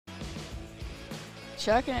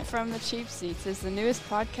Chuckin It from the Cheap Seats is the newest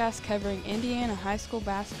podcast covering Indiana high school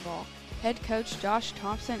basketball. Head coach Coach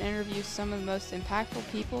Thompson interviews some of the most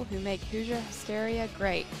impactful people who make Hoosier hysteria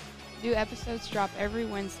great. New episodes drop every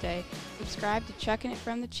Wednesday. Subscribe to Chuckin It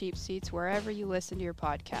from the Cheap Seats wherever you listen to your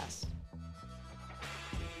podcasts.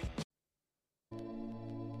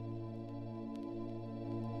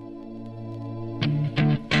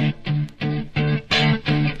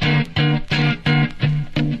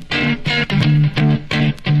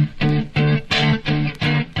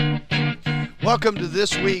 Welcome to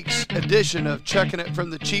this week's edition of Chuckin It from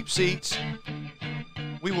the Cheap Seats.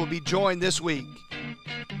 We will be joined this week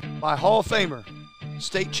by Hall of Famer,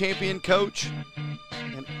 state champion coach,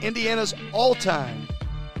 and Indiana's all-time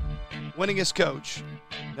winningest coach,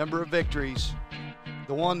 number of victories,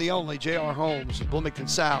 the one, the only, J.R. Holmes of Bloomington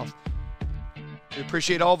South. We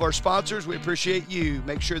appreciate all of our sponsors. We appreciate you.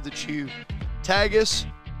 Make sure that you tag us,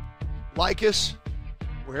 like us,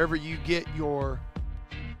 wherever you get your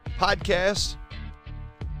podcasts.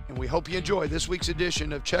 And we hope you enjoy this week's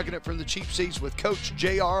edition of Chuckin It from the Cheap Seats with Coach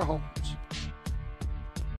J.R. Holmes.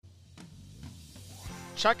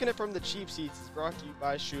 Chuckin It from the Cheap Seats is brought to you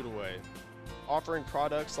by Shoot Away, offering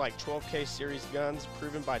products like 12K Series guns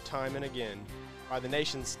proven by time and again by the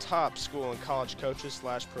nation's top school and college coaches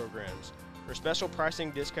 / programs. For special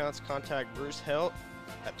pricing discounts, contact Bruce Helt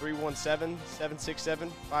at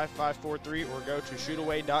 317-767-5543 or go to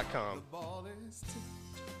shootaway.com.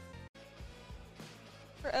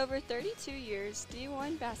 For over 32 years,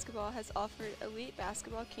 D1 Basketball has offered elite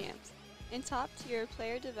basketball camps and top-tier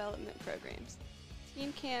player development programs.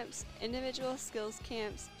 Team camps, individual skills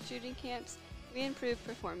camps, shooting camps, we improve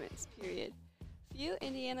performance, period. Few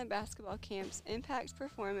Indiana basketball camps impact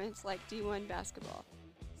performance like D1 basketball.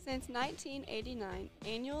 Since 1989,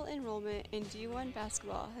 annual enrollment in D1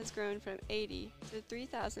 basketball has grown from 80 to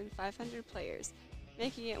 3,500 players,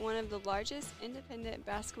 making it one of the largest independent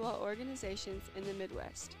basketball organizations in the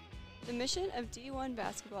Midwest. The mission of D1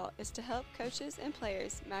 basketball is to help coaches and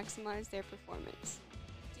players maximize their performance.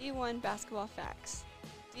 D1 basketball facts.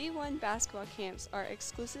 D1 basketball camps are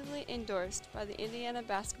exclusively endorsed by the Indiana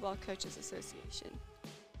Basketball Coaches Association.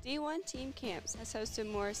 D1 team camps has hosted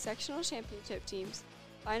more sectional championship teams,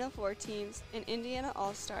 Final Four teams, and Indiana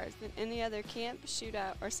All-Stars than any other camp,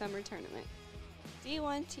 shootout, or summer tournament.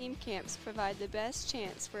 D1 team camps provide the best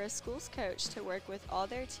chance for a school's coach to work with all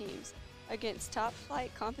their teams against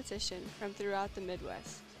top-flight competition from throughout the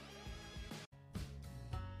Midwest.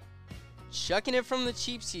 Chuckin It from the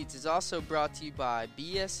Cheap Seats is also brought to you by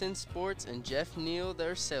BSN Sports and Jeff Neal,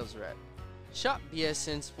 their sales rep. Shop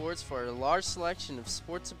BSN Sports for a large selection of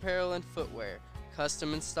sports apparel and footwear,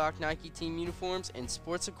 custom and stock Nike team uniforms, and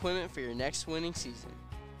sports equipment for your next winning season.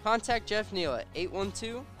 Contact Jeff Neal at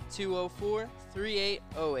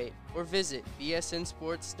 812-204-3808 or visit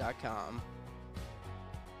bsnsports.com.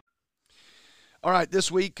 All right,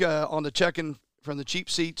 this week on the Chuckin from the Cheap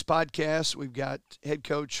Seats podcast, we've got head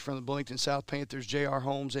coach from the Bloomington South Panthers, J.R.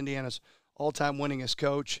 Holmes, Indiana's all-time winningest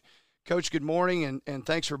coach. Coach, good morning, and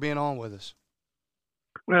thanks for being on with us.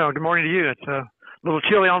 Well, good morning to you. It's a little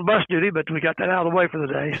chilly on bus duty, but we got that out of the way for the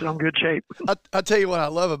day, so I'm in good shape. I'll tell you what I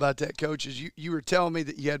love about that, Coach, is you were telling me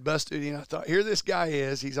that you had bus duty, and I thought, here this guy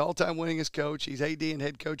is. He's all-time winningest coach. He's AD and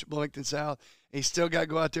head coach at Bloomington South. He's still got to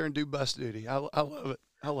go out there and do bus duty. I love it.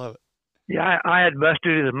 I love it. Yeah, I had bus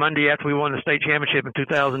duty the Monday after we won the state championship in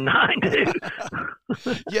 2009, too.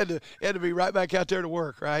 You had to be right back out there to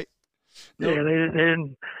work, right? No. Yeah, they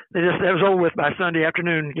didn't. That was over with by Sunday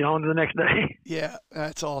afternoon. Get on to the next day. Yeah,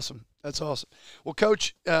 that's awesome. That's awesome. Well,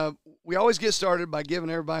 Coach, we always get started by giving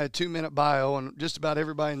everybody a 2-minute bio, and just about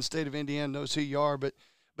everybody in the state of Indiana knows who you are. But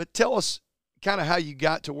tell us kind of how you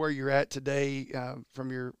got to where you're at today, from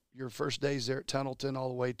your first days there at Tunnelton all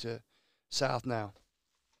the way to South now.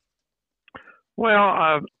 Well,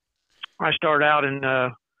 I started out and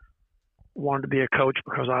wanted to be a coach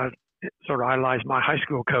because I sort of idolized my high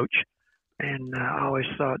school coach, and I always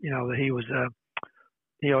thought, that he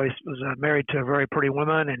always was married to a very pretty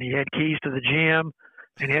woman, and he had keys to the gym,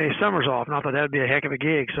 and he had his summers off, and I thought that would be a heck of a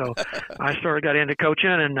gig. So I got into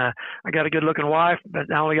coaching, and I got a good-looking wife,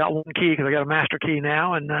 but I only got one key because I got a master key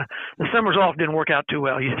now, and the summers off didn't work out too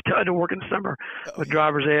well. You still had to work in the summer with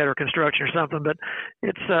driver's ed or construction or something, but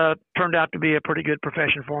it's turned out to be a pretty good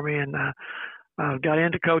profession for me, and got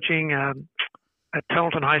into coaching at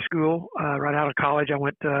Tunnelton High School right out of college. I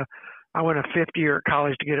went a fifth year at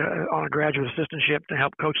college to get on a graduate assistantship to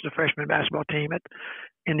help coach the freshman basketball team at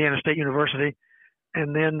Indiana State University.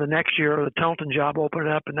 And then the next year, the Tunnelton job opened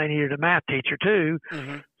up, and they needed a math teacher too.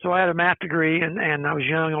 Mm-hmm. So I had a math degree, and I was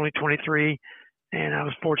young, only 23, and I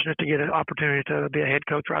was fortunate to get an opportunity to be a head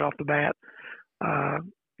coach right off the bat.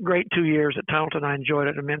 great 2 years at Taunton. I enjoyed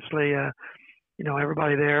it immensely.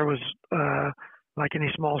 Everybody there was like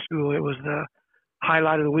any small school. It was the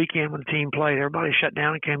highlight of the weekend when the team played. Everybody shut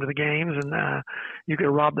down and came to the games, and you could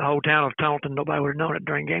have robbed the whole town of Taunton. Nobody would have known it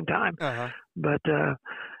during game time. Uh-huh. But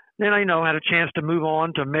then I had a chance to move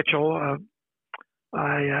on to Mitchell.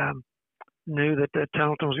 I knew that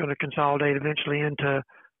Taunton was going to consolidate eventually into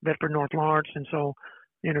Bedford North Lawrence, and so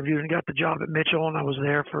interviewed and got the job at Mitchell, and I was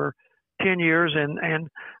there for 10 years, and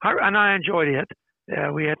I enjoyed it.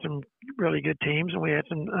 We had some really good teams, and we had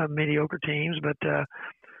some mediocre teams, but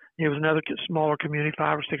it was another smaller community,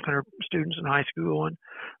 500 or 600 students in high school, and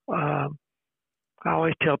I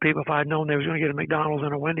always tell people if I had known they was going to get a McDonald's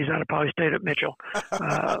and a Wendy's, I'd have probably stayed at Mitchell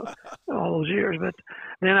all those years. But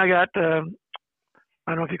then I got, I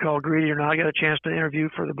don't know if you call it greedy or not, I got a chance to interview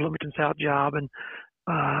for the Bloomington South job, and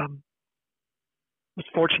was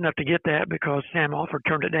fortunate enough to get that because Sam Alford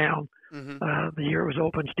turned it down. Mm-hmm. The year it was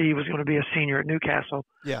open, Steve was going to be a senior at Newcastle.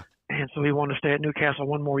 Yeah. And so he wanted to stay at Newcastle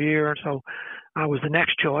one more year. And so I was the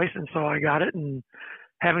next choice. And so I got it and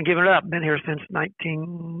haven't given it up. Been here since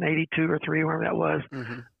 1982 or 3, wherever that was,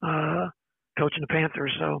 coaching the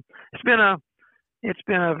Panthers. So it's been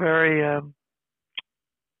a very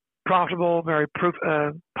profitable, very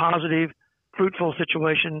positive, fruitful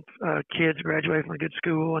situation. Kids graduated from a good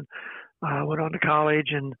school and went on to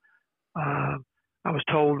college. And I was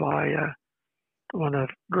told by one of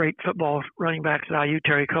the great football running backs at IU,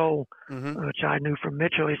 Terry Cole, which I knew from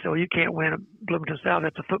Mitchell. He said, "Well, you can't win at Bloomington South.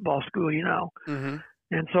 That's a football school, you know." Mm-hmm.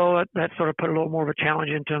 And so that sort of put a little more of a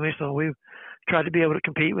challenge into me. So we've tried to be able to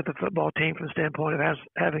compete with the football team from the standpoint of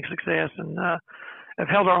having success, and have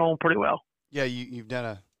held our own pretty well. Yeah, you've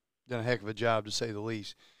done a heck of a job, to say the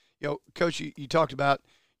least. Coach, you talked about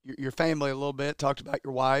your family a little bit, talked about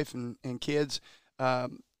your wife and kids.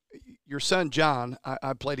 Your son, John,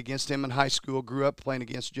 I played against him in high school, grew up playing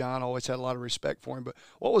against John, always had a lot of respect for him. But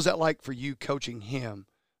what was that like for you coaching him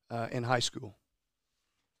in high school?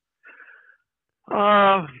 2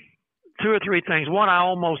 or 3 things. One, I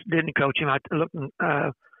almost didn't coach him.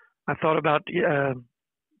 I thought about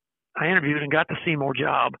I interviewed and got the Seymour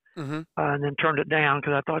job, and then turned it down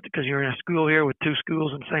because you're in a school here with 2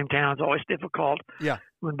 schools in the same town. It's always difficult. Yeah.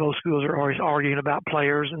 When both schools are always arguing about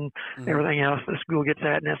players and everything else. This school gets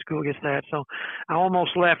that and that school gets that. So I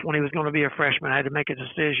almost left when he was going to be a freshman. I had to make a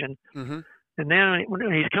decision. And then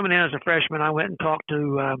when he's coming in as a freshman, I went and talked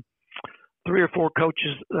to 3 or 4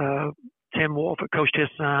 coaches. Tim Wolf coached his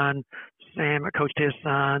son. Sam coached his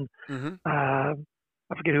son. I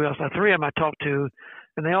forget who else. 3 of them I talked to,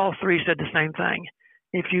 and they all 3 said the same thing.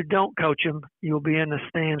 If you don't coach him, you'll be in the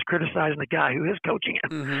stands criticizing the guy who is coaching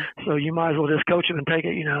him. So you might as well just coach him and take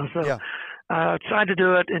it, So I decided to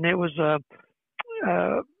do it, and it was a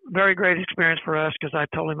very great experience for us because I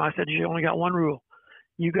told him, I said, you only got one rule.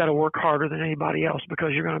 You got to work harder than anybody else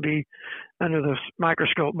because you're going to be under the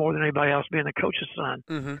microscope more than anybody else being the coach's son.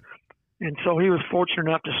 And so he was fortunate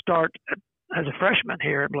enough to start as a freshman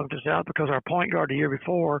here at Bloomington South because our point guard the year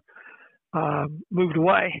before moved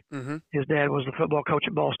away. His dad was the football coach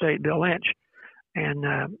at Ball State, Bill Lynch.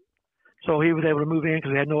 And so he was able to move in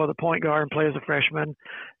because we had no other point guard and play as a freshman.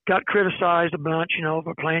 Got criticized a bunch,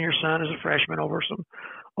 for playing your son as a freshman over some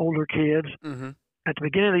older kids. At the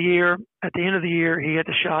beginning of the year, at the end of the year, he had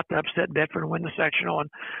the shot to upset Bedford and win the sectional. And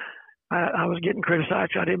I was getting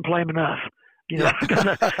criticized. I didn't play him enough.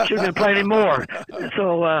 Should have been playing him more.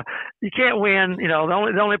 So you can't win.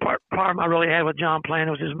 The only problem I really had with John playing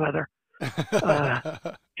was his mother.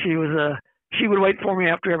 She would wait for me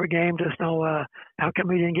after every game to know how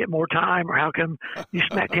come he didn't get more time, or how come you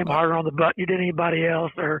smacked him harder on the butt you did anybody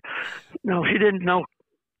else, or she didn't know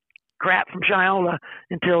crap from Shiola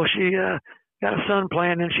until she got a son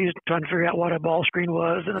playing, and she's trying to figure out what a ball screen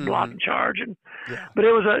was and a blocking charge. But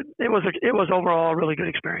it was overall a really good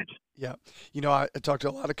experience. Yeah, I talked to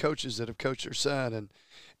a lot of coaches that have coached their son, and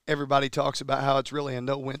everybody talks about how it's really a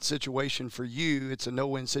no-win situation for you. It's a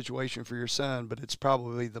no-win situation for your son, but it's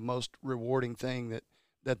probably the most rewarding thing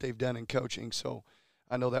that they've done in coaching. So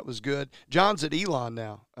I know that was good. John's at Elon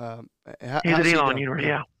now. He's at Elon University.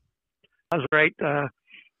 Yeah, that was great. I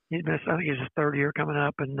think he's his 3rd year coming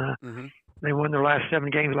up, and they won their last 7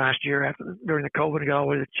 games last year during the COVID. Got all the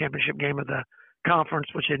way to the championship game of the conference,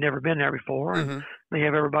 which they'd never been there before. And they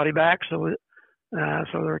have everybody back, so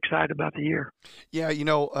they're excited about the year. Yeah,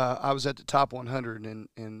 I was at the top 100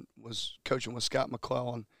 and was coaching with Scott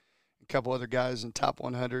McClellan, a couple other guys in top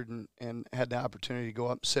 100, and had the opportunity to go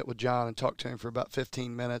up and sit with John and talk to him for about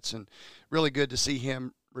 15 minutes. And really good to see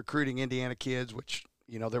him recruiting Indiana kids, which,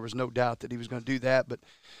 there was no doubt that he was going to do that. But,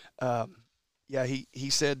 Yeah, he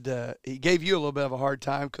said he gave you a little bit of a hard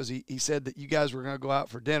time because he said that you guys were going to go out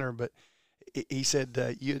for dinner, but he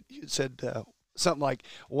said you said something like,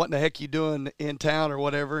 "What in the heck you doing in town?" or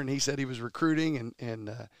whatever, and he said he was recruiting, and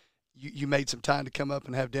you made some time to come up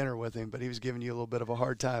and have dinner with him, but he was giving you a little bit of a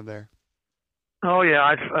hard time there. Oh yeah,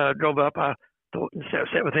 I drove up. I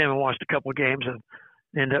sat with him and watched a couple of games, and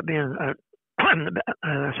ended up being some of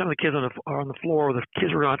the kids are on the floor. The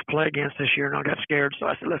kids were going to play against this year, and I got scared, so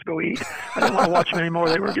I said, "Let's go eat." I didn't want to watch them anymore.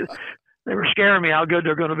 They were scaring me how good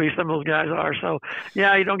they're going to be. Some of those guys are. So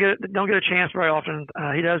yeah, you don't get a chance very often.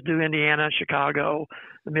 He does do Indiana, Chicago,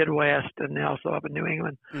 the Midwest, and also up in New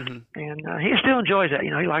England. Mm-hmm. And he still enjoys that.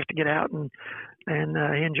 He likes to get out and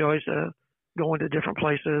he enjoys going to different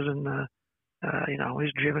places. And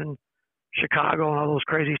he's driven Chicago and all those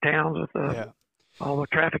crazy towns with all the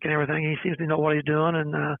traffic and everything. He seems to know what he's doing,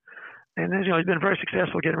 and he's been very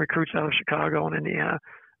successful getting recruits out of Chicago and Indiana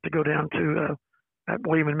to go down to at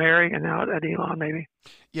William and Mary, and now at Elon, maybe.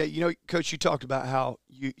 Yeah, Coach, you talked about how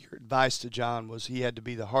your advice to John was he had to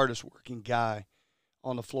be the hardest working guy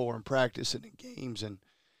on the floor in practice and in games, and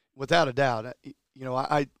without a doubt,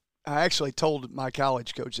 I actually told my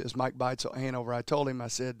college coach this, Mike Bites at Hanover. I told him,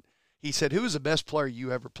 he said, "Who was the best player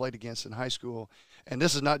you ever played against in high school?" And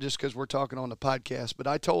this is not just because we're talking on the podcast, but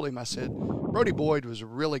I told him, I said, Brody Boyd was a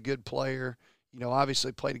really good player.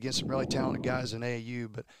 Obviously played against some really talented guys in AAU,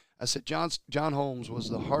 but I said John Holmes was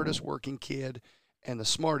the hardest working kid and the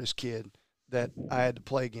smartest kid that I had to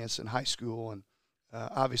play against in high school. And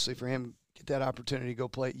obviously for him, get that opportunity to go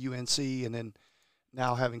play at UNC and then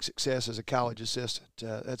now having success as a college assistant,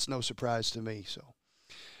 that's no surprise to me. So,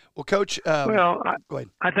 well, Coach, go ahead.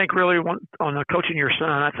 I think really on coaching your son,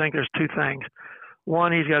 I think there's two things.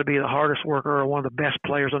 One, he's got to be the hardest worker or one of the best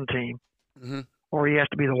players on the team, mm-hmm. or he has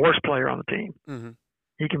to be the worst player on the team. Mm-hmm.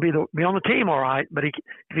 He can be on the team all right, but if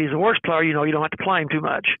he's the worst player, you don't have to play him too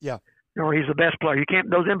much. Yeah. Or he's the best player. You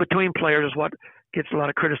can't. Those in between players is what gets a lot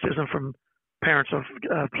of criticism from parents of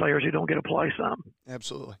players who don't get to play some.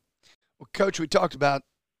 Absolutely. Well, Coach, we talked about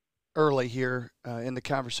early here in the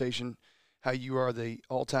conversation how you are the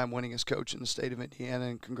all-time winningest coach in the state of Indiana,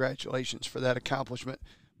 and congratulations for that accomplishment.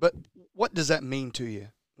 But what does that mean to you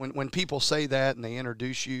when people say that and they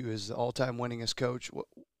introduce you as the all-time winningest coach?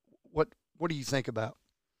 What do you think about?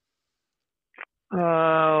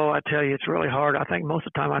 Oh, I tell you, it's really hard. I think most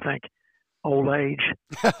of the time, I think old age.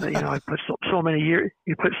 I put so many years.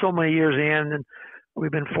 You put so many years in, and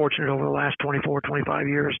we've been fortunate over the last 24, 25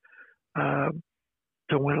 years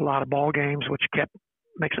to win a lot of ball games, which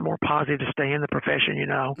makes it more positive to stay in the profession.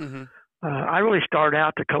 Mm-hmm. I really started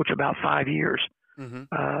out to coach about 5 years. Mm-hmm.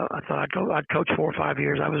 I thought I'd coach 4 or 5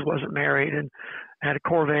 years. I wasn't married and had a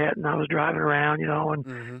Corvette, and I was driving around, and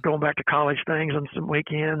mm-hmm. going back to college things on some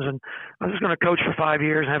weekends. And I was just going to coach for 5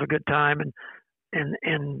 years and have a good time, and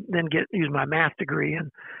then use my math degree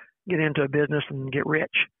and get into a business and get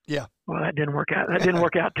rich. Yeah. Well, that didn't work out. That didn't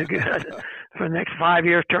work out too good. For the next 5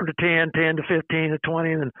 years, turned to 10 to 15 to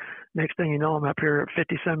 20, and then next thing you know, I'm up here at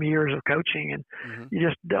 50-some years of coaching, and mm-hmm. you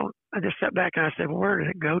just don't. I just sat back and I said, well, where did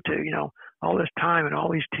it go to? All this time and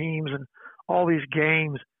all these teams and all these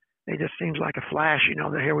games, it just seems like a flash,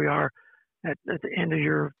 that here we are at the end of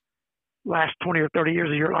your last 20 or 30 years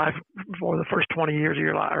of your life for the first 20 years of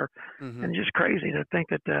your life. Mm-hmm. And it's just crazy to think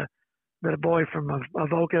that a boy from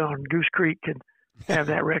Avoca on Goose Creek could have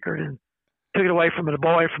that record, and took it away from a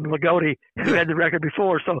boy from Lagodi who had the record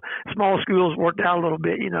before. So small schools worked out a little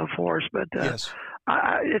bit, for us. But yes.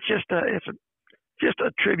 It's just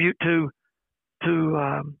a tribute to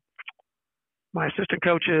my assistant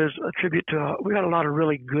coaches, a tribute to we got a lot of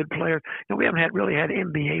really good players. We haven't really had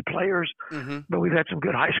NBA players, mm-hmm. but we've had some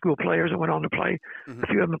good high school players that went on to play. Mm-hmm. A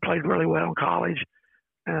few of them played really well in college,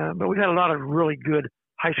 but we've had a lot of really good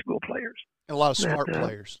high school players. And a lot of smart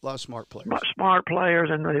players. Smart players,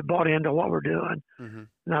 and they bought into what we're doing. Mm-hmm.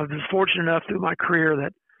 And I was fortunate enough through my career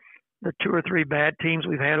that the 2 or 3 bad teams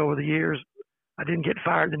we've had over the years, I didn't get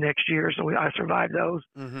fired the next year, so I survived those.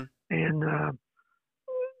 Mm-hmm. And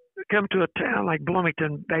come to a town like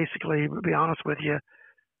Bloomington, basically, to be honest with you,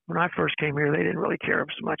 when I first came here, they didn't really care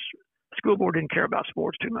so much. The school board didn't care about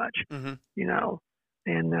sports too much, mm-hmm.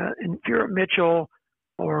 And if you're at Mitchell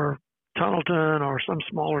or Tunnelton or some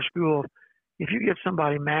smaller school, if you get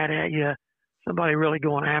somebody mad at you, somebody really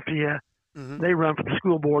going after you, mm-hmm. they run for the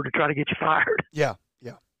school board to try to get you fired. Yeah.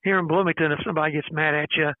 Here in Bloomington, if somebody gets mad at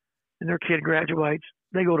you and their kid graduates,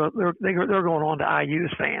 they're going on to IU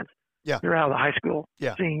as fans. Yeah. They're out of the high school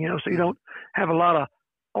scene, so you mm-hmm. don't have a lot of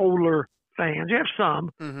older fans. You have some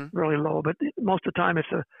mm-hmm. really low, but most of the time it's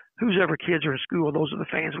whose ever kids are in school. Those are the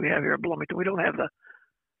fans we have here at Bloomington. We don't have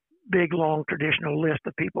big, long, traditional list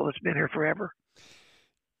of people that's been here forever.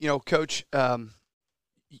 You know, Coach,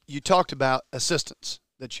 you talked about assistants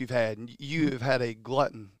that you've had, and you have had a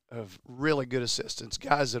glutton of really good assistants,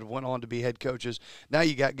 guys that have went on to be head coaches. Now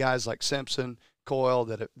you got guys like Simpson, Coyle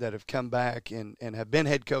that have come back and have been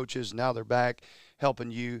head coaches. Now they're back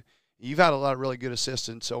helping you. You've had a lot of really good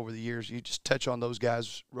assistants over the years. You just touch on those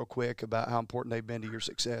guys real quick about how important they've been to your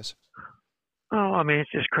success. Oh, I mean,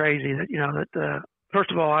 it's just crazy that,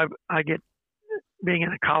 first of all, I get, being in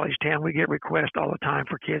a college town, we get requests all the time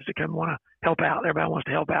for kids to come want to help out. Everybody wants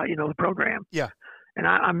to help out, the program. Yeah. And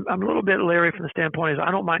I'm a little bit leery from the standpoint is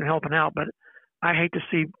I don't mind helping out, but I hate to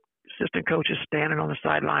see assistant coaches standing on the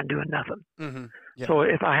sideline doing nothing. Mm-hmm. Yeah. So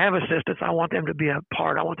if I have assistants, I want them to be a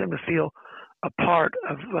part. I want them to feel a part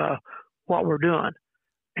of what we're doing.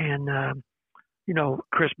 And,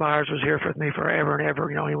 Chris Byers was here with me forever and ever.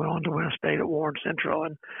 He went on to win a state at Warren Central.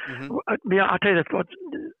 And I'll tell you that,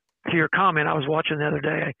 to your comment, I was watching the other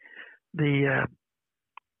day the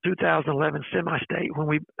 2011 semi-state when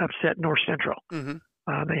we upset North Central. Mm-hmm.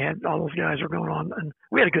 They had all those guys were going on, and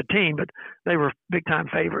we had a good team, but they were big-time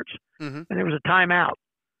favorites. Mm-hmm. And there was a timeout,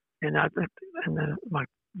 and my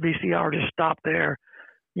VCR just stopped there,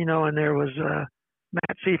 and there was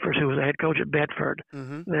Matt Seifers, who was the head coach at Bedford.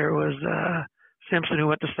 Mm-hmm. There was Simpson, who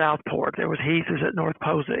went to Southport. There was Heath, who's at North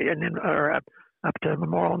Posey, and then up to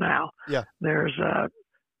Memorial now. Yeah. There's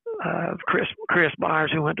Chris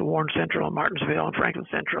Byers, who went to Warren Central and Martinsville and Franklin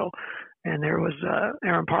Central. And there was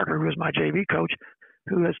Aaron Parker, who was my JV coach,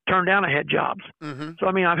 who has turned down head jobs. Mm-hmm. So,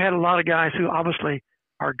 I mean, I've had a lot of guys who obviously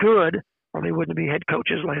are good or they wouldn't be head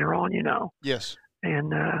coaches later on, Yes.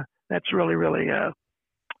 And that's really, really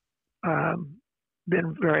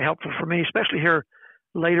been very helpful for me, especially here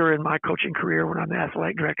later in my coaching career when I'm the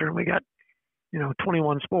athletic director and we got,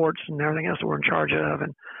 21 sports and everything else that we're in charge of,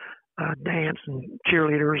 and dance and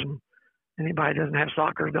cheerleaders, and anybody that doesn't have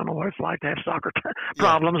soccer don't know what it's like to have soccer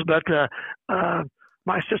problems. But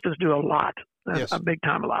my assistants do a lot, Yes. a big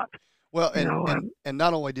time a lot. Well, and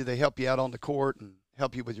not only do they help you out on the court and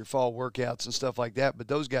help you with your fall workouts and stuff like that, but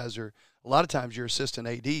those guys are a lot of times your assistant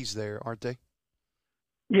ADs there, aren't they?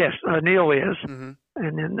 Yes, Neil is, mm-hmm.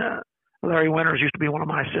 and then Larry Winters used to be one of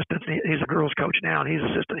my assistants. He's a girls coach now, and he's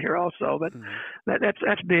assistant here also. But mm-hmm.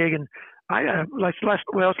 that's big. And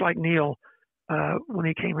it's like Neil when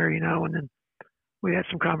he came here, and then we had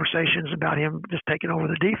some conversations about him just taking over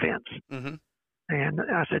the defense. Mm-hmm. And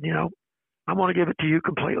I said, I'm going to give it to you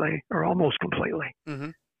completely, or almost completely. Mm-hmm.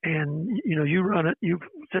 And you run it, you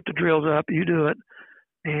set the drills up, you do it,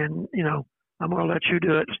 and I'm going to let you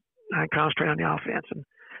do it. I concentrate on the offense. And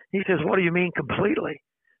he says, "What do you mean completely?"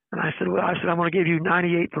 And I said, I'm going to give you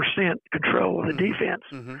 98% control of the mm-hmm. defense.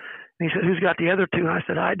 Mm-hmm. And he said, "Who's got the other two?" And I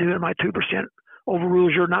said, "I do, and my 2%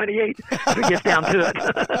 overrules your 98 if it gets down to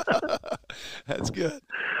it." That's good.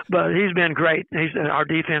 But he's been great. Our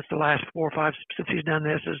defense the last 4 or 5 since he's done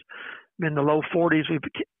this has been the low 40s.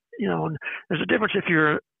 And there's a difference if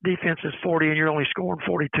your defense is 40 and you're only scoring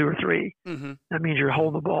 42 or 3. Mm-hmm. That means you're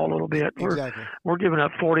holding the ball a little bit. Exactly. We're giving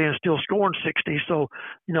up 40 and still scoring 60. So,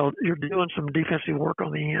 you're doing some defensive work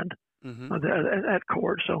on the end mm-hmm. of that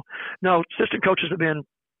court. So, no, assistant coaches have been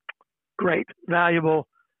great, valuable.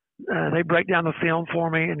 They break down the film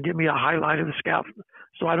for me and give me a highlight of the scout.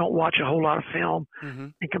 So I don't watch a whole lot of film. Mm-hmm.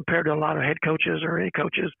 And compared to a lot of head coaches or any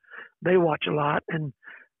coaches, they watch a lot and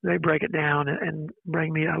they break it down and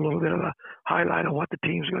bring me a little bit of a highlight of what the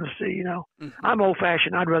team's going to see. Mm-hmm. I'm old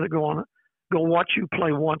fashioned. I'd rather go watch you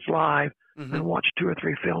play once live mm-hmm. than watch 2 or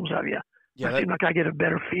 3 films of you. Yeah, I seem like I get a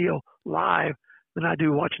better feel live than I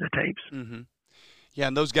do watching the tapes. Mm-hmm. Yeah,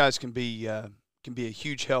 and those guys can be a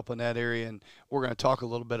huge help in that area, and we're going to talk a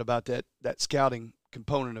little bit about that scouting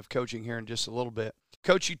component of coaching here in just a little bit.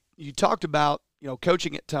 Coach, you talked about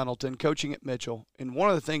coaching at Tunnelton, coaching at Mitchell, and one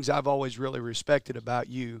of the things I've always really respected about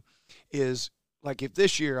you is, like, if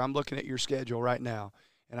this year I'm looking at your schedule right now,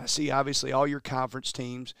 and I see obviously all your conference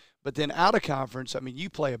teams, but then out of conference, I mean, you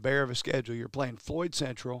play a bear of a schedule. You're playing Floyd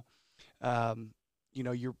Central.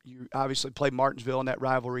 You obviously play Martinsville in that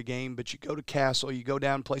rivalry game, but you go to Castle, you go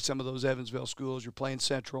down and play some of those Evansville schools. You're playing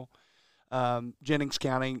Central, Jennings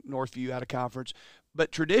County, Northview out of conference.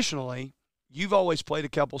 But traditionally, you've always played a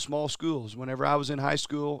couple small schools. Whenever I was in high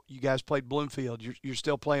school, you guys played Bloomfield. You're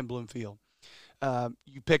still playing Bloomfield.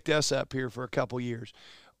 You picked us up here for a couple years.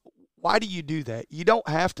 Why do you do that? You don't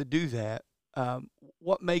have to do that.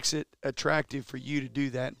 What makes it attractive for you to do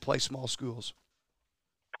that and play small schools?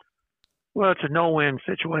 Well, it's a no-win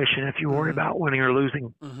situation if you worry mm-hmm. about winning or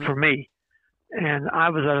losing mm-hmm. for me. And I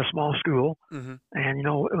was at a small school. Mm-hmm. And, you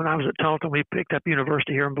know, when I was at Tulton, we picked up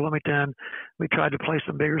University here in Bloomington. We tried to play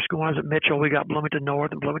some bigger schools. When I was at Mitchell, we got Bloomington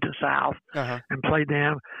North and Bloomington South and played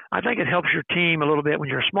them. I think it helps your team a little bit when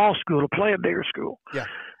you're a small school to play a bigger school. Yeah.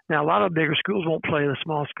 Now, a lot of bigger schools won't play the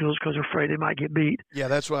small schools because they're afraid they might get beat. Yeah,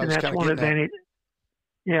 that's what I was kind of one getting advantage.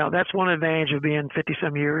 Yeah, that's one advantage of being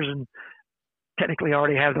 50-some years and technically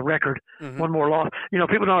already have the record. Mm-hmm. One more loss. You know,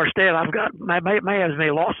 people don't understand. I've got may have as many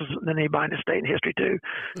losses than anybody in the state in history too.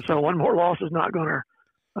 So one more loss is not going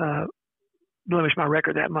to blemish my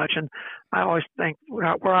record that much. And I always think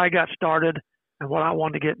where I got started and what I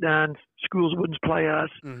wanted to get done, schools wouldn't play us.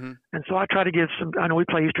 Mm-hmm. And so I try to give some. I know we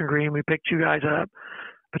play Eastern Green. We picked you guys up,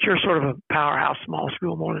 but you're sort of a powerhouse small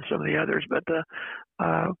school more than some of the others. But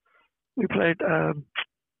we played.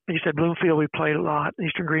 You said Bloomfield. We played a lot.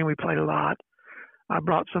 Eastern Green. We played a lot. I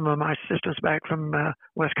brought some of my assistants back from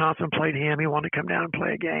Wisconsin, played him. He wanted to come down and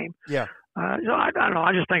play a game. Yeah. So I don't know.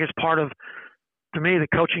 I just think it's part of, to me, the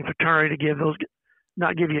coaching fraternity to give those,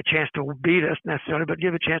 not give you a chance to beat us necessarily, but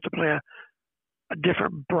give a chance to play a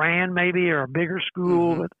different brand maybe or a bigger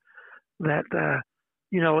school that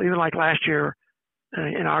you know, even like last year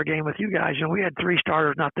in our game with you guys, you know, we had 3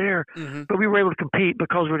 starters not there, but we were able to compete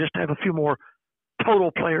because we just have a few more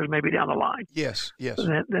total players maybe down the line. Yes.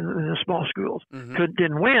 Than the small schools.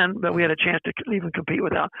 Didn't win, but we had a chance to even compete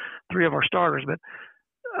without 3 of our starters. But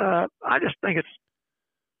I just think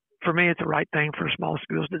for me, it's the right thing for small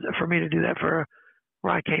schools for me to do that for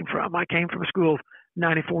where I came from. I came from a school of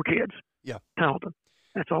 94 kids. Yeah. Pendleton.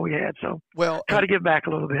 That's all we had. So well, try to give back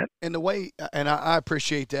a little bit. And the way, and I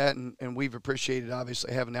appreciate that, and we've appreciated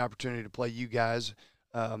obviously having the opportunity to play you guys.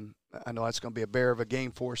 I know that's going to be a bear of a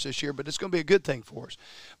game for us this year, but it's going to be a good thing for us.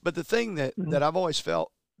 But the thing that I've always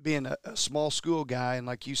felt being a small school guy, and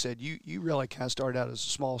like you said, you really kind of started out as a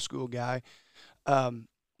small school guy.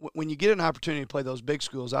 When you get an opportunity to play those big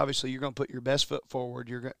schools, obviously you're going to put your best foot forward.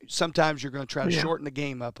 Sometimes you're going to try to shorten the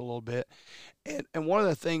game up a little bit. And one of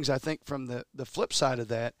the things I think from the flip side of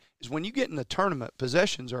that is when you get in the tournament,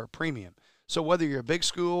 possessions are a premium. So whether you're a big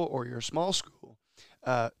school or you're a small school,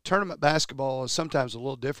 tournament basketball is sometimes a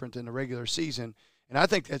little different than the regular season, and I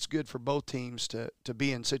think that's good for both teams to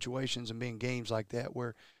be in situations and be in games like that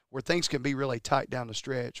where things can be really tight down the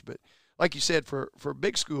stretch. But like you said, for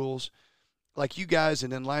big schools like you guys,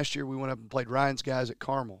 and then last year we went up and played Ryan's guys at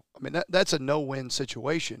Carmel. I mean, that's a no-win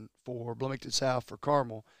situation for Bloomington South, for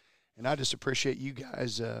Carmel, and I just appreciate you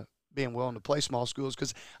guys being willing to play small schools,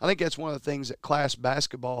 because I think that's one of the things that class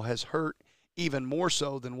basketball has hurt even more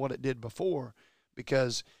so than what it did before,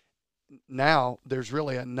 because now there's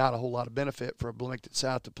really not a whole lot of benefit for a Bloomington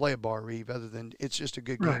South to play a Bar Reeve, other than it's just a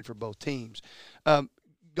good game for both teams.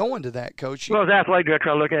 Going to that, Coach. Well, as athletic director,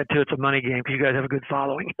 I look at it too. It's a money game because you guys have a good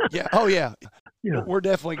following. Yeah. Oh, yeah. You know, we're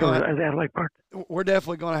definitely going. As athletic part. We're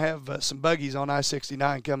definitely going to have some buggies on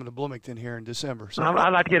I-69 coming to Bloomington here in December. So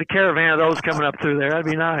I'd like to get a caravan of those coming up through there. That'd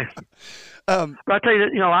be nice. But I tell you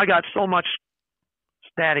that, you know, I got so much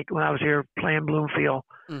static when I was here playing Bloomfield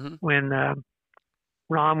when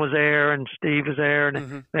Ron was there and Steve was there,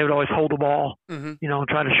 and they would always hold the ball, you know, and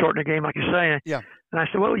try to shorten the game, like you're saying. Yeah. And I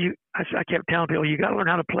said, well, I kept telling people, you got to learn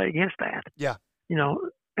how to play against that. Yeah. You know,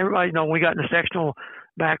 everybody, you know, when we got in the sectional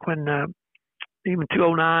back when even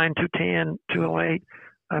 209, 210, 208,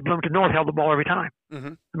 Bloomington North held the ball every time.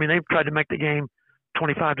 I mean, they tried to make the game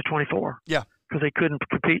 25-24. Yeah. Because they couldn't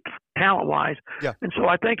compete talent-wise. Yeah. And so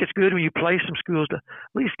I think it's good when you play some schools to at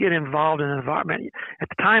least get involved in an environment. At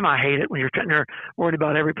the time, I hate it when you're sitting there worried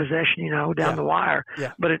about every possession, you know, down the wire.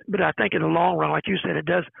 Yeah. But I think in the long run, like you said, it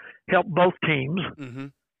does help both teams.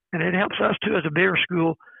 And it helps us, too, as a bigger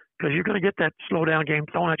school, because you're going to get that slow-down game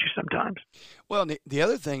thrown at you sometimes. Well, the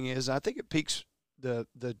other thing is I think it piques the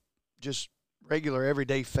just regular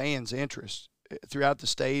everyday fans' interest throughout the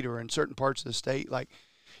state or in certain parts of the state. Like,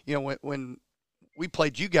 you know, when we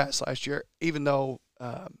played you guys last year, even though,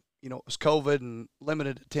 you know, it was COVID and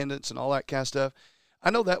limited attendance and all that kind of stuff.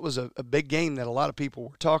 I know that was a big game that a lot of people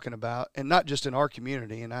were talking about, and not just in our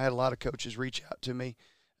community. And I had a lot of coaches reach out to me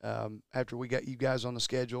after we got you guys on the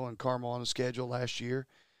schedule and Carmel on the schedule last year.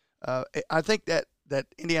 I think that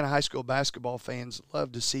Indiana high school basketball fans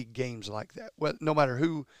love to see games like that. Well, no matter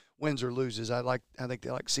who wins or loses, I think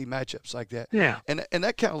they like to see matchups like that. Yeah. And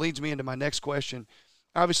that kind of leads me into my next question.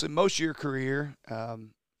 Obviously, most of your career,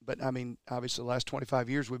 but, I mean, obviously the last 25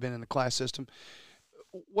 years we've been in the class system.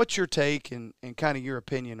 What's your take and kind of your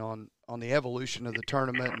opinion on the evolution of the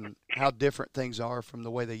tournament and how different things are from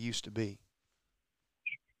the way they used to be?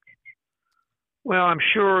 Well, I'm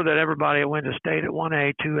sure that everybody that went to state at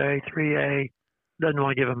 1A, 2A, 3A doesn't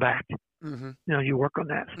want to give them back. You know, you work on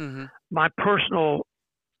that. My personal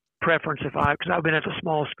preference because I've been at a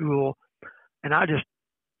small school, and I just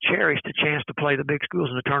cherished the chance to play the big schools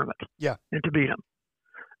in the tournament. Yeah. And to beat them.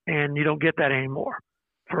 And you don't get that anymore.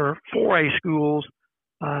 For 4A schools,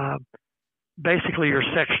 basically your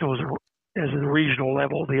sectional is the regional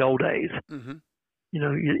level of the old days. Mm-hmm.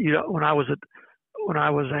 You know, when I was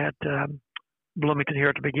at Bloomington here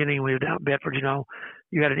at the beginning, we were down at Bedford. You know,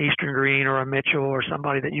 you had an Eastern Green or a Mitchell or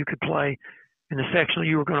somebody that you could play in the sectional.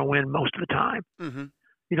 You were going to win most of the time. Mm-hmm.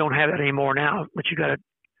 You don't have that anymore now, but you got to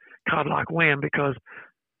Codlock win because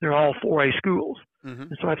they're all 4A schools, mm-hmm.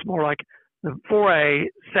 and so it's more like the 4A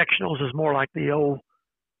sectionals is more like the old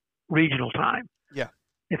regional time. Yeah.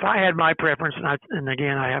 If I had my preference, and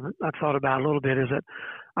again I've thought about it a little bit, is that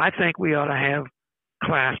I think we ought to have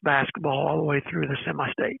class basketball all the way through the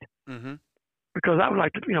semi-state. Mm-hmm. Because I would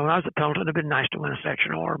like to, you know, when I was at Pendleton, it'd been nice to win a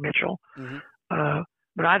sectional or Mitchell. Mm-hmm.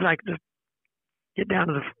 But I'd like to get down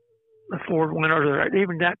to the four winners, or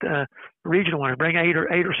even that regional winners, bring 8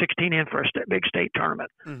 or 16 in for a big state tournament,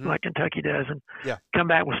 mm-hmm. like Kentucky does, and yeah. come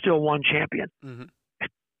back with still one champion. Mm-hmm.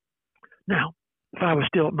 Now, if I was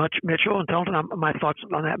still at Mitchell and Pendleton, my thoughts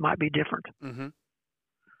on that might be different. Mm-hmm.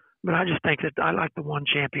 But I just think that I like the one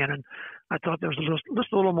champion, and I thought there was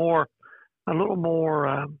just a little more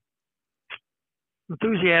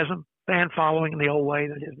enthusiasm, fan following in the old way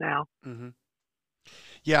that it is now. Mm-hmm.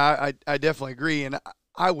 Yeah, I definitely agree, and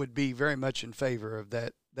I would be very much in favor of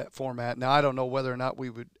that format. Now, I don't know whether or not we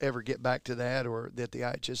would ever get back to that, or that the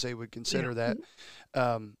IHSA would consider that.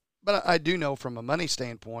 But I do know from a money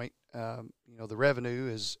standpoint, you know, the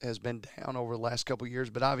revenue has been down over the last couple of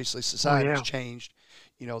years, but obviously society has changed.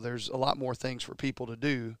 You know, there's a lot more things for people to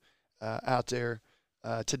do out there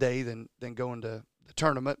today than going to the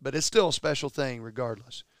tournament, but it's still a special thing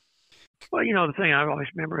regardless. Well, you know, the thing I always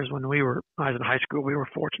remember is when I was in high school, we were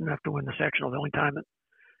fortunate enough to win the sectional, the only time that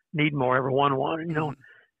Needmore ever won one, you know, and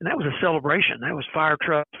that was a celebration. That was fire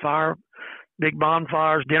trucks, big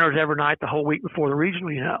bonfires, dinners every night the whole week before the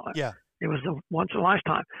regional, you know. Yeah. It was a once in a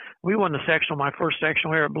lifetime. We won the sectional, my first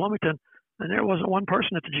sectional here at Bloomington, and there wasn't one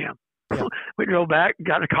person at the gym. Yeah. We drove back,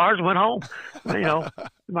 got in the cars, and went home. You know,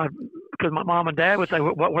 because my mom and dad would say,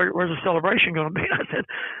 "Where's the celebration going to be?" And I said,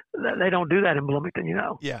 "They don't do that in Bloomington, you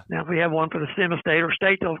know." Yeah. Now, if we have one for the semi-state or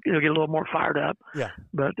state, they'll get a little more fired up. Yeah.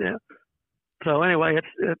 But so anyway,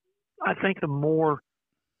 I think the more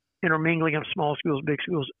intermingling of small schools, big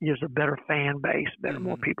schools gives a better fan base,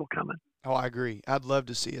 more people coming. Oh, I agree. I'd love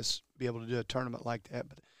to see us be able to do a tournament like that,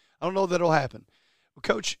 but I don't know that'll happen. Well,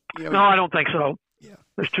 Coach, you know, no, I don't think so. Yeah.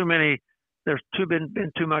 There's too many. There's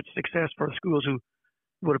been too much success for the schools who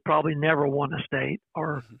would have probably never won a state,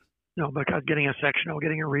 or you know, because getting a sectional,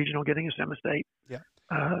 getting a regional, getting a semi-state, is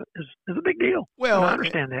a big deal. Well, and I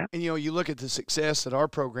understand that. And you know, you look at the success that our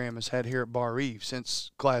program has had here at Bar Eve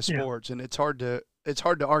since class sports, and it's hard to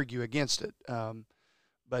argue against it.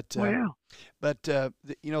 But you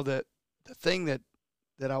know, the thing that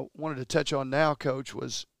I wanted to touch on now, Coach,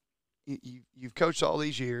 was you've coached all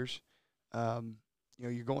these years. You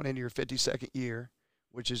know, you're going into your 52nd year,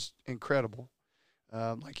 which is incredible.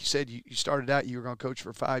 Like you said, you started out, you were going to coach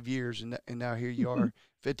for 5 years, and now here you are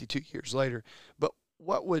 52 years later. But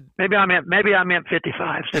what would – Maybe I meant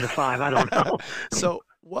 55 instead of 5. I don't know. So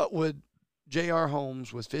what would J.R.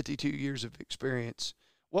 Holmes, with 52 years of experience,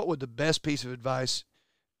 what would the best piece of advice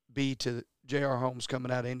be to J.R. Holmes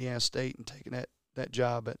coming out of Indiana State and taking that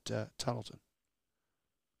job at Tunnelton?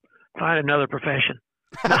 Find another profession.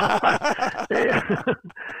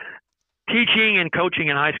 Teaching and coaching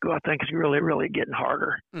in high school, I think, is really, really getting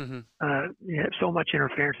harder. Mm-hmm. You have so much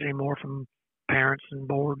interference anymore from parents and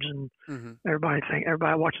boards, and everybody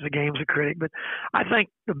watches the game as a critic. But I think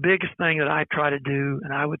the biggest thing that I try to do,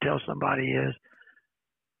 and I would tell somebody, is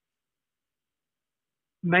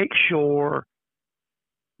make sure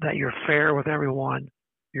that you're fair with everyone,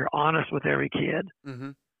 you're honest with every kid,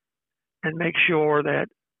 and make sure that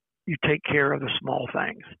you take care of the small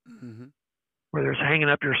things. Whether it's hanging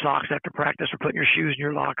up your socks after practice, or putting your shoes in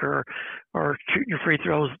your locker, or shooting your free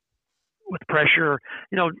throws with pressure.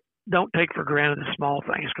 You know, don't take for granted the small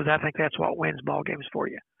things, because I think that's what wins ball games for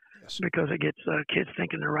you. Yes. Because it gets kids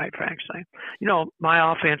thinking the right facts. You know,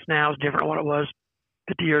 my offense now is different than what it was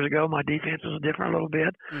 50 years ago. My defense is different a little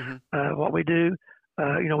bit. What we do,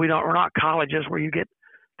 you know, we're not colleges where you get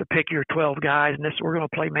to pick your 12 guys, and we're going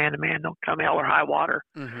to play man-to-man, don't come hell or high water.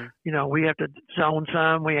 You know, we have to zone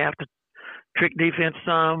some, we have to trick defense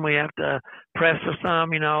some, we have to press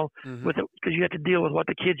some, you know, because you have to deal with what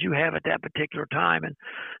the kids you have at that particular time. And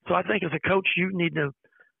so I think as a coach,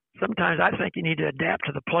 sometimes I think you need to adapt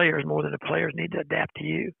to the players more than the players need to adapt to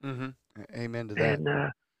you. Amen to that.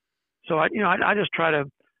 And so I just try to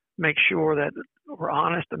make sure that were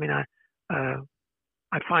honest, I mean,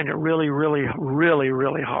 I find it really, really, really,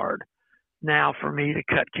 really hard now for me to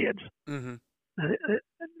cut kids. Mm-hmm.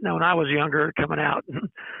 Now, when I was younger, coming out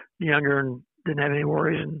younger and didn't have any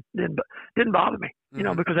worries and didn't bother me, you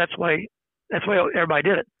know, because that's the way everybody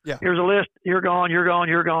did it. Yeah. Here's a list. You're gone.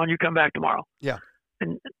 You come back tomorrow. Yeah.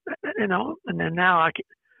 And you know, and then now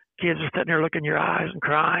kids are sitting there looking in your eyes and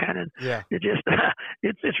crying, and yeah, it just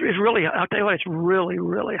it's really. I'll tell you what, it's really,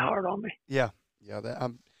 really hard on me. Yeah.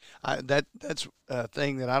 That's a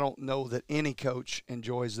thing that I don't know that any coach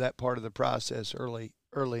enjoys, that part of the process early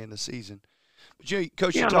in the season. But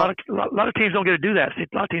Coach, a lot of teams don't get to do that. See,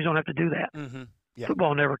 a lot of teams don't have to do that. Mm-hmm. Yeah.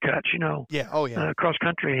 Football never cuts, you know. Yeah. Oh, yeah. Cross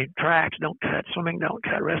country, tracks don't cut, swimming don't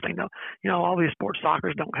cut, wrestling don't. You know, all these sports,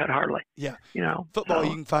 soccer don't cut hardly. Yeah. You know, football,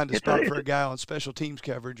 you can find a spot for a guy on special teams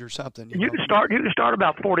coverage or something. You can start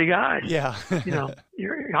about 40 guys. Yeah. You know,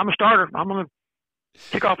 I'm a starter. I'm on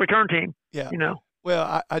the kickoff return team. Yeah. You know.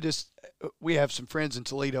 Well, we have some friends in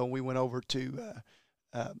Toledo, and we went over to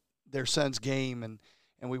their son's game, and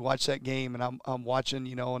we watched that game, and I'm watching,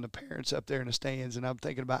 you know, and the parents up there in the stands, and I'm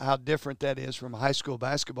thinking about how different that is from a high school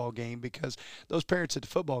basketball game, because those parents at the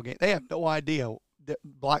football game, they have no idea that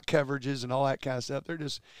block coverages and all that kind of stuff. They're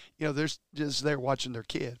just, you know, they're just there watching their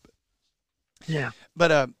kid. Yeah.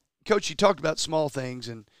 But Coach, you talked about small things,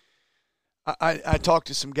 and I talked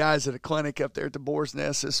to some guys at a clinic up there at the Boar's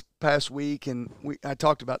Nest this past week, and I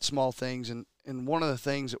talked about small things, and one of the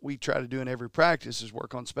things that we try to do in every practice is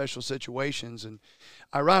work on special situations. And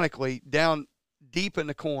ironically, down deep in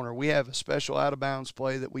the corner, we have a special out-of-bounds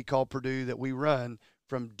play that we call Purdue that we run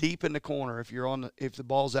from deep in the corner if the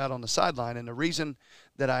ball's out on the sideline. And the reason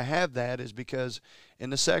that I have that is because in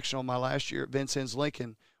the sectional my last year at Vincennes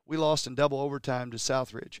Lincoln, we lost in double overtime to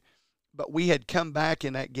Southridge. But we had come back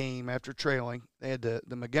in that game after trailing. They had the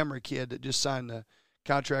Montgomery kid that just signed the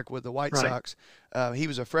contract with the White Sox. He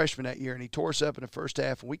was a freshman that year, and he tore us up in the first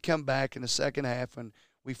half. And we come back in the second half, and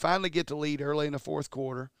we finally get the lead early in the fourth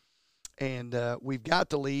quarter. And we've got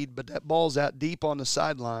the lead, but that ball's out deep on the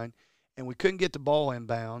sideline, and we couldn't get the ball in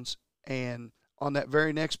bounds. And on that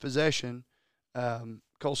very next possession,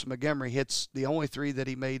 Colson Montgomery hits the only three that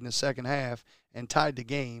he made in the second half and tied the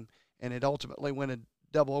game, and it ultimately went in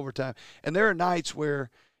double overtime. And there are nights where,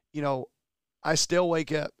 you know, I still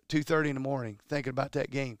wake up 2:30 in the morning thinking about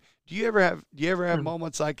that game. Do you ever have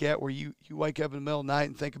moments like that where you wake up in the middle of the night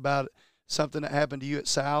and think about something that happened to you at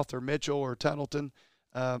South or Mitchell or Tunnelton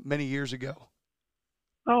many years ago?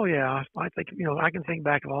 Oh yeah, I think, you know, I can think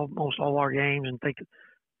back of almost all our games and think, you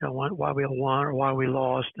know, why we won or why we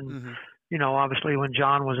lost. And you know, obviously when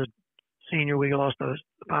John was a senior, we lost the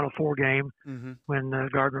Final Four game when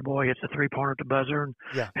Gardner Boy hits the three-pointer at the buzzer and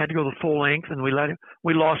had to go the full length, and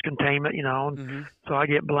we lost containment, you know. And so I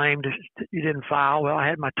get blamed if you didn't foul. Well, I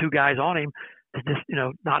had my two guys on him to just, you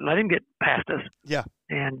know, not let him get past us. Yeah.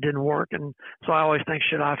 And it didn't work. And so I always think,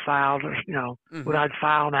 should I foul? Or, you know, would I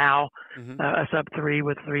foul now? Us up 3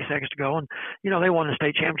 with 3 seconds to go. And, you know, they won the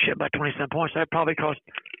state championship by 27 points. That probably cost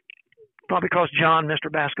John Mr.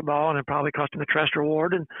 Basketball, and it probably cost him the Trester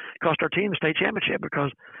Award and cost our team the state championship because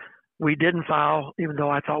we didn't foul, even though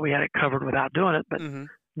I thought we had it covered without doing it. But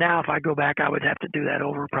now if I go back, I would have to do that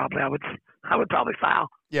over. Probably I would probably foul.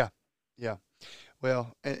 Yeah. Yeah.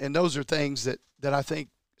 Well, and those are things that I think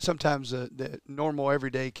sometimes the normal,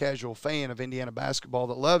 everyday, casual fan of Indiana basketball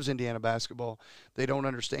that loves Indiana basketball, they don't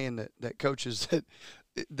understand that coaches, that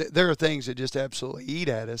there are things that just absolutely eat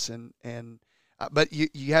at us. But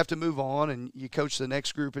you have to move on, and you coach the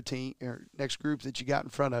next group of team or next group that you got in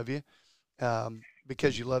front of you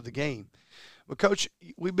because you love the game. Well, Coach,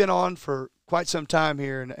 we've been on for quite some time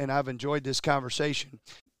here, and I've enjoyed this conversation.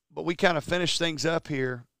 But we kind of finish things up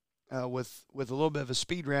here with a little bit of a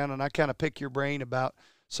speed round, and I kind of pick your brain about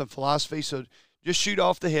some philosophy. So just shoot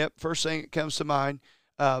off the hip. First thing that comes to mind.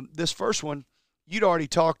 This first one, you'd already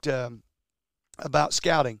talked about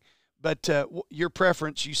scouting. But your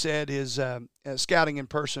preference, you said, is scouting in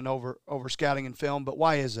person over scouting in film. But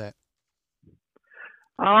why is that?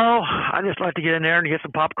 Oh, I just like to get in there and get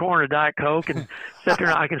some popcorn, a Diet Coke, and sit there.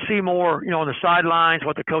 And I can see more, you know, on the sidelines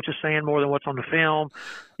what the coach is saying more than what's on the film.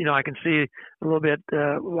 You know, I can see a little bit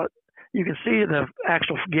what you can see the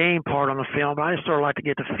actual game part on the film. But I just sort of like to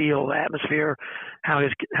get to feel the atmosphere, how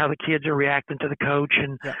the kids are reacting to the coach,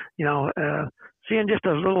 and you know, seeing just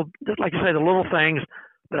like you say, the little things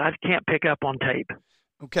that I can't pick up on tape.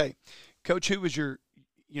 Okay. Coach, who was you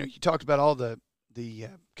talked about all the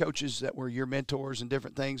coaches that were your mentors and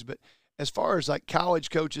different things, but as far as like college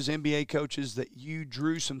coaches, NBA coaches that you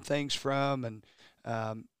drew some things from and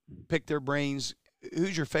picked their brains,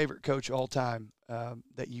 who's your favorite coach all time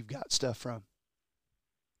that you've got stuff from?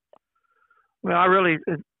 Well, I really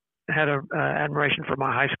had a admiration for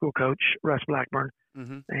my high school coach, Russ Blackburn,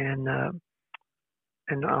 Mm-hmm.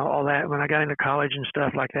 and all that. When I got into college and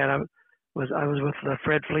stuff like that, I was with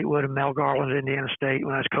Fred Fleetwood and Mel Garland at Indiana State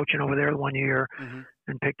when I was coaching over there 1 year, Mm-hmm.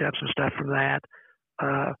 and picked up some stuff from that.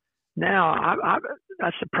 Now I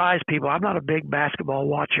surprise people. I'm not a big basketball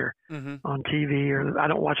watcher Mm-hmm. on TV, or I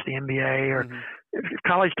don't watch the NBA, or Mm-hmm. if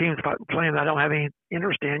college teams playing that I don't have any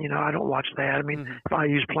interest in, I don't watch that. I mean, Mm-hmm. if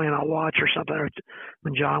IU's playing, I'll watch or something. Or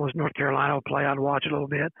when John was North Carolina, I'll play. I'd watch a little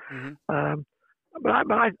bit. Mm-hmm. But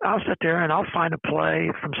I'll sit there and I'll find a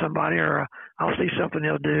play from somebody, or I'll see something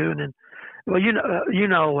they'll do, and then, well,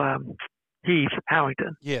 Heath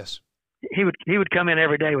Howington. Yes. He would come in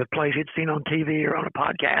every day with plays he'd seen on TV or on a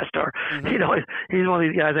podcast, or Mm-hmm. he's one of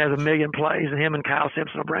these guys that has a million plays, and him and Kyle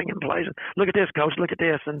Simpson will bring him plays. And look at this, coach. Look at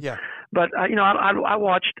this. And Yeah. but I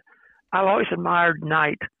watched. I've always admired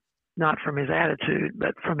Knight, not from his attitude,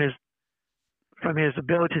 but from his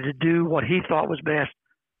ability to do what he thought was best,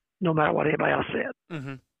 no matter what anybody else said.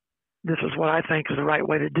 Mm-hmm. This is what I think is the right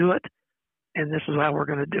way to do it, and this is how we're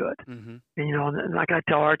going to do it. Mm-hmm. And and like I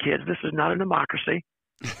tell our kids, this is not a democracy.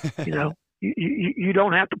 You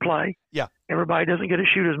don't have to play. Yeah. Everybody doesn't get to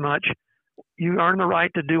shoot as much. You earn the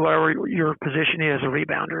right to do whatever your position is, a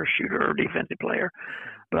rebounder, a shooter, or a defensive player.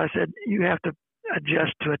 But I said you have to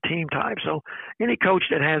adjust to a team type. So any coach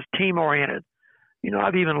that has team-oriented,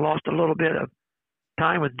 I've even lost a little bit of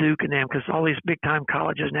time with Duke and them, because all these big-time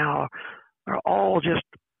colleges now are all just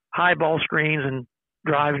high ball screens and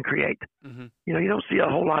drive and create. Mm-hmm. You don't see a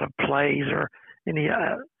whole lot of plays or any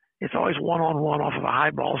it's always one-on-one off of a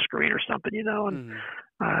high ball screen or something, and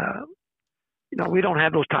Mm-hmm. we don't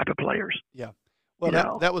have those type of players. Yeah.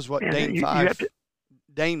 Well, that was what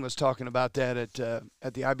Dane was talking about that at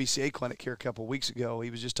the IBCA clinic here a couple of weeks ago.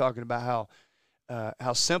 He was just talking about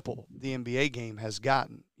how simple the NBA game has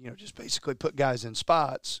gotten. Just basically put guys in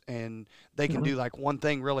spots, and they can Mm-hmm. do like one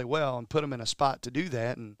thing really well and put them in a spot to do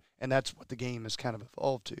that, and that's what the game has kind of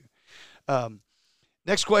evolved to.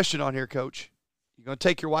 Next question on here, Coach. You're going to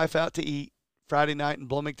take your wife out to eat Friday night in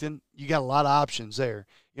Bloomington. You got a lot of options there.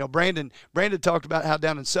 Brandon talked about how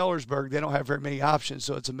down in Sellersburg they don't have very many options,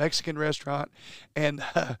 so it's a Mexican restaurant and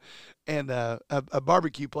a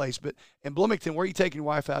barbecue place. But in Bloomington, where are you taking your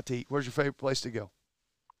wife out to eat? Where's your favorite place to go?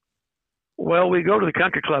 Well, we go to the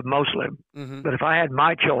country club mostly, Mm-hmm. but if I had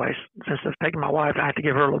my choice, since I've taken my wife, I have to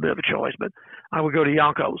give her a little bit of a choice. But I would go to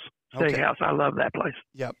Yanko's Steakhouse. I love that place.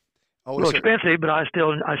 Yep. A little expensive, but I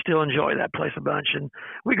still enjoy that place a bunch, and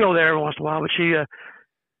we go there every once in a while. But she,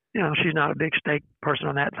 she's not a big steak person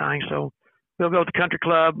on that thing, so we'll go to the country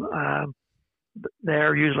club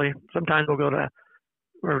there usually. Sometimes we'll go to,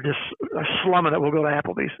 or just slumming it, we'll go to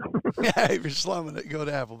Applebee's. Yeah, if you're slumming it, go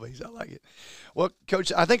to Applebee's. I like it. Well,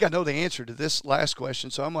 Coach, I think I know the answer to this last question,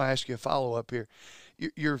 so I'm going to ask you a follow-up here.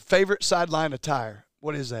 Your favorite sideline attire,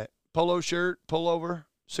 what is that? Polo shirt, pullover,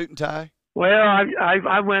 suit and tie? Well,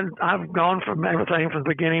 I've gone from everything from the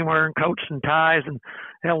beginning, wearing coats and ties,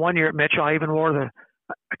 and one year at Mitchell I even wore the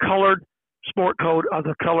colored sport coat of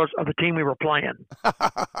the colors of the team we were playing.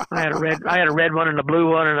 I had a red one and a blue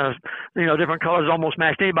one, and different colors almost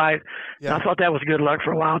matched anybody. Yeah. And I thought that was good luck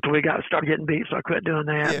for a while until we started getting beat, so I quit doing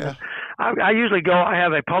that. Yeah. I usually go. I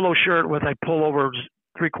have a polo shirt with a pullover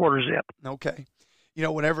 3/4 zip. Okay.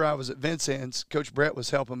 Whenever I was at Vincennes, Coach Brett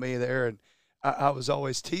was helping me there, and I was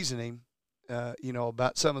always teasing him.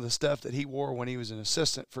 About some of the stuff that he wore when he was an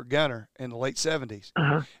assistant for Gunner in the late 70s.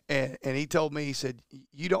 Uh-huh. And he told me, he said,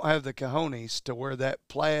 you don't have the cojones to wear that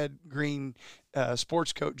plaid green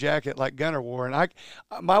sports coat jacket like Gunner wore. And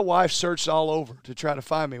my wife searched all over to try to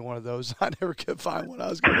find me one of those. I never could find one. I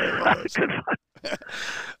was going to wear one of those.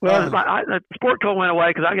 Well, the sport coat went away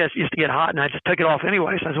because I guess it used to get hot, and I just took it off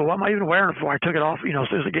anyway. So I said, what am I even wearing it for? I took it off, as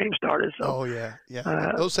soon as the game started. So, oh, yeah.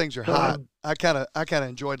 Those things are hot. I kind of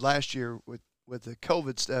enjoyed last year with the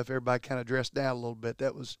COVID stuff. Everybody kind of dressed down a little bit.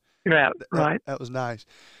 That was right. That was nice.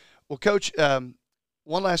 Well, Coach, one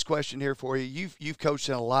last question here for you. You've coached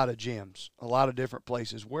in a lot of gyms, a lot of different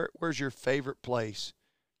places. Where's your favorite place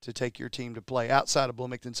to take your team to play outside of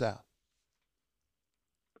Bloomington South?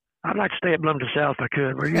 I'd like to stay at Bloomington South if I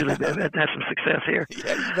could. We're usually had some success here.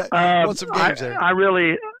 Yeah, you bet. Want some games there. I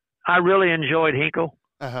really enjoyed Hinkle.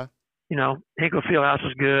 Uh-huh. Hinkle Fieldhouse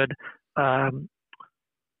is good.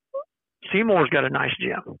 Seymour's got a nice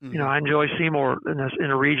gym. Mm-hmm. I enjoy Seymour in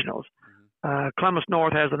the regionals. Mm-hmm. Columbus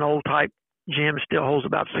North has an old type gym, still holds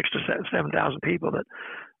about 6,000 to 7,000 people.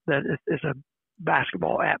 That is a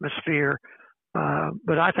basketball atmosphere.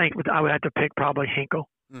 But I think I would have to pick probably Hinkle.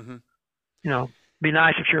 Mm-hmm. Be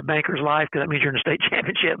nice if you're a Banker's Life, because that means you're in a state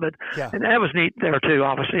championship. But yeah. And that was neat there too.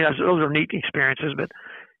 Obviously, those are neat experiences. But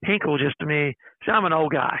Hinkle just to me. See, I'm an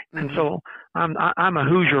old guy, and so I'm a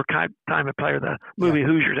Hoosier kind of player. The movie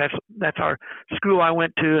Hoosiers. That's our school I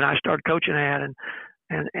went to, and I started coaching at,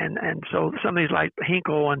 and so some of these like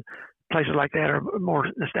Hinkle and places like that are more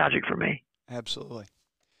nostalgic for me. Absolutely.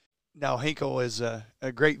 Now, Hinkle is a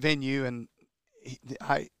great venue, and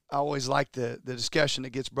I always like the discussion that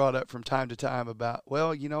gets brought up from time to time about,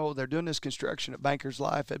 well, they're doing this construction at Bankers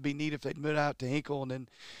Life. It'd be neat if they'd move out to Hinkle and then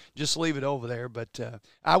just leave it over there. But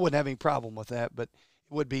I wouldn't have any problem with that, but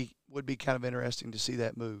it would be kind of interesting to see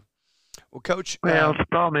that move. Well, Coach. Well, the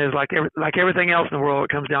problem is like everything else in the world,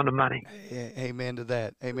 it comes down to money. Amen to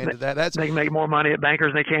that. Amen to that. They can make more money at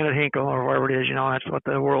Bankers than they can at Hinkle or wherever it is. That's what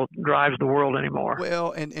the world drives the world anymore.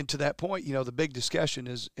 Well, and to that point, the big discussion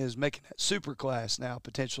is making that super class now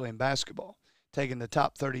potentially in basketball, taking the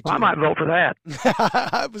top 32. Well, I might vote for that.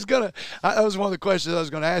 That was one of the questions I was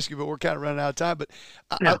going to ask you, but we're kind of running out of time. But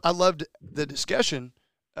I loved the discussion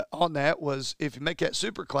on that. Was if you make that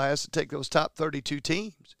super class to take those top 32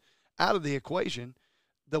 teams out of the equation,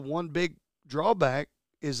 the one big drawback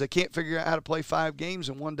is they can't figure out how to play 5 games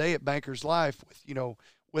in one day at Bankers Life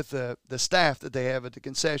with the staff that they have at the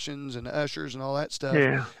concessions and the ushers and all that stuff.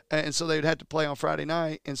 Yeah. And so they'd have to play on Friday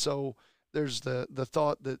night. And so there's the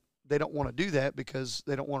thought that they don't want to do that because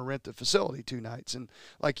they don't want to rent the facility 2 nights. And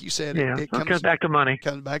like you said, it comes back to money.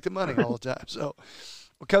 Comes back to money all the time. So,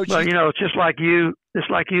 well, Coach. Well, it's just like you.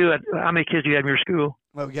 How many kids do you have in your school?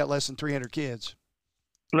 Well, we got less than 300 kids.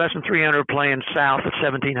 Less than 300 playing south at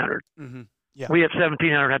 1,700. Mm-hmm. Yeah. We at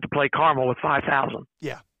 1,700 had to play Carmel with 5,000.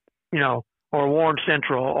 Yeah. Or Warren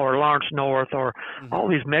Central or Lawrence North or all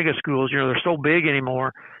these mega schools. They're so big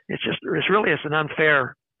anymore. It's an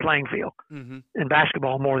unfair playing field in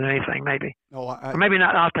basketball more than anything, maybe. Or maybe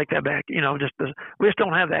not. I'll take that back. We just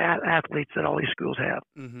don't have the athletes that all these schools have.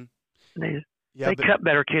 Mm-hmm. They cut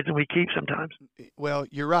better kids than we keep sometimes. Well,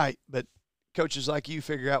 you're right, but coaches like you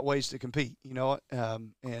figure out ways to compete,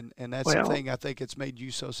 and that's the thing I think it's made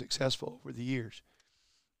you so successful over the years.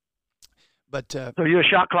 But so you a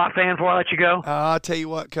shot clock fan before I let you go? I'll tell you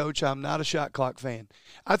what, Coach, I'm not a shot clock fan.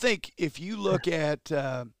 I think if you look at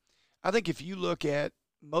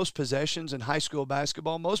most possessions in high school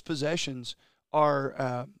basketball, most possessions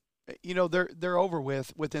are they're over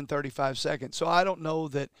within 35 seconds. So I don't know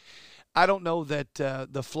that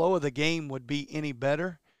the flow of the game would be any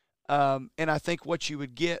better. And I think what you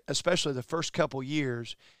would get, especially the first couple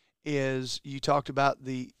years, is you talked about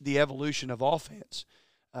the evolution of offense.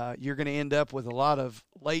 You're going to end up with a lot of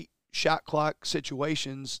late shot clock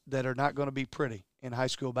situations that are not going to be pretty in high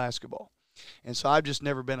school basketball. And so I've just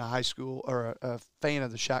never been a high school or a fan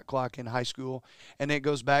of the shot clock in high school. And it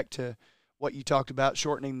goes back to what you talked about,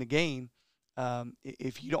 shortening the game.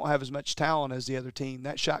 If you don't have as much talent as the other team,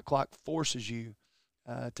 that shot clock forces you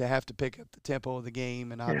to have to pick up the tempo of the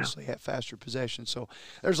game and obviously have faster possession. So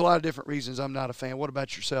there's a lot of different reasons I'm not a fan. What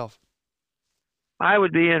about yourself? I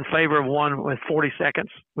would be in favor of one with 40 seconds,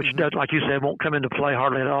 which does, like you said, won't come into play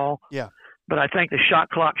hardly at all. Yeah. But I think the shot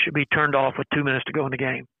clock should be turned off with 2 minutes to go in the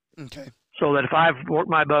game. Okay. So that if I've worked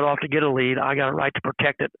my butt off to get a lead, I got a right to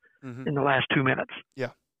protect it in the last 2 minutes. Yeah.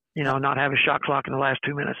 Not have a shot clock in the last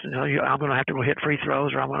 2 minutes. I'm going to have to go hit free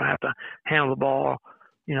throws, or I'm going to have to handle the ball,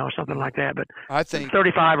 something like that. But I think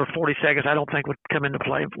 35 or 40 seconds, I don't think would come into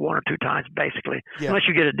play 1 or 2 times, basically, unless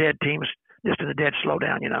you get a dead team, just in a dead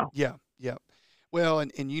slowdown. Yeah. Yeah. Well,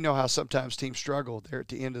 and you know how sometimes teams struggle there at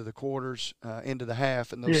the end of the quarters, into the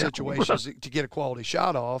half, and those situations to get a quality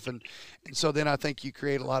shot off, and so then I think you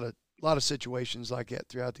create a lot of situations like that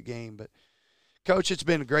throughout the game. But Coach, it's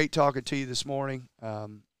been great talking to you this morning.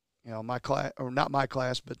 My class, or not my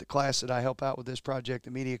class, but the class that I help out with this project,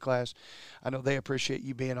 the media class, I know they appreciate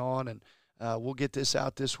you being on, and we'll get this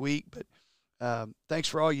out this week. But thanks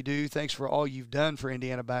for all you do. Thanks for all you've done for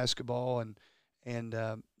Indiana basketball, and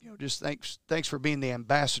just thanks for being the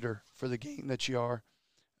ambassador for the game that you are.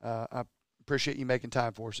 I appreciate you making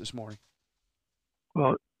time for us this morning.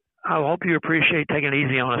 Well, I hope you appreciate taking it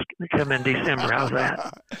easy on us come in December. How's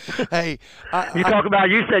that? Hey, you said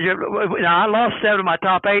I lost 7 of my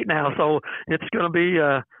top 8 now, so it's going to be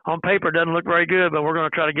on paper. It doesn't look very good, but we're going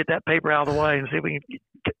to try to get that paper out of the way and see if we can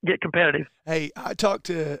get competitive. Hey, I talked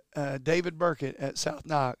to David Burkett at South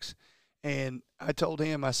Knox, and I told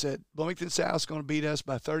him, I said, Bloomington South's going to beat us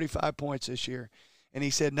by 35 points this year. And he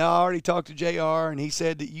said, no, I already talked to J.R., and he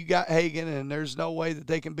said that you got Hagan, and there's no way that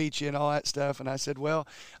they can beat you and all that stuff. And I said,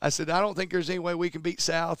 I don't think there's any way we can beat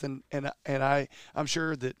South. And I'm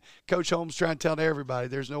sure that Coach Holmes trying to tell everybody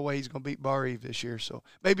there's no way he's going to beat Bar Eve this year. So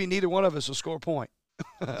maybe neither one of us will score a point.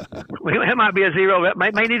 It might be a 0. That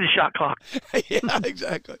may need a shot clock. Yeah,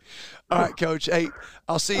 exactly. All right, Coach. Hey,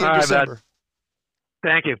 I'll see you in December. Bud.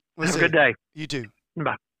 Thank you. We'll Have see a good you. day. You too.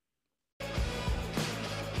 Bye.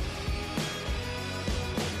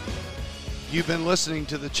 You've been listening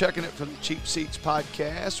to the Chuckin' It from the Cheap Seats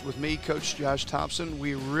podcast with me, Coach Josh Thompson.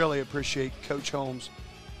 We really appreciate Coach Holmes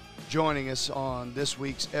joining us on this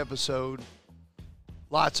week's episode.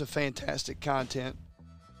 Lots of fantastic content.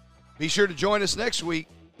 Be sure to join us next week.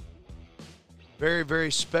 Very,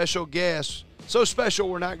 very special guest. So special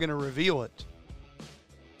we're not going to reveal it.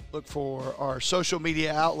 Look for our social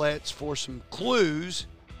media outlets for some clues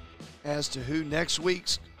as to who next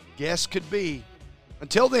week's guest could be.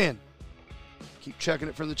 Until then, keep checking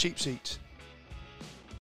it from the cheap seats.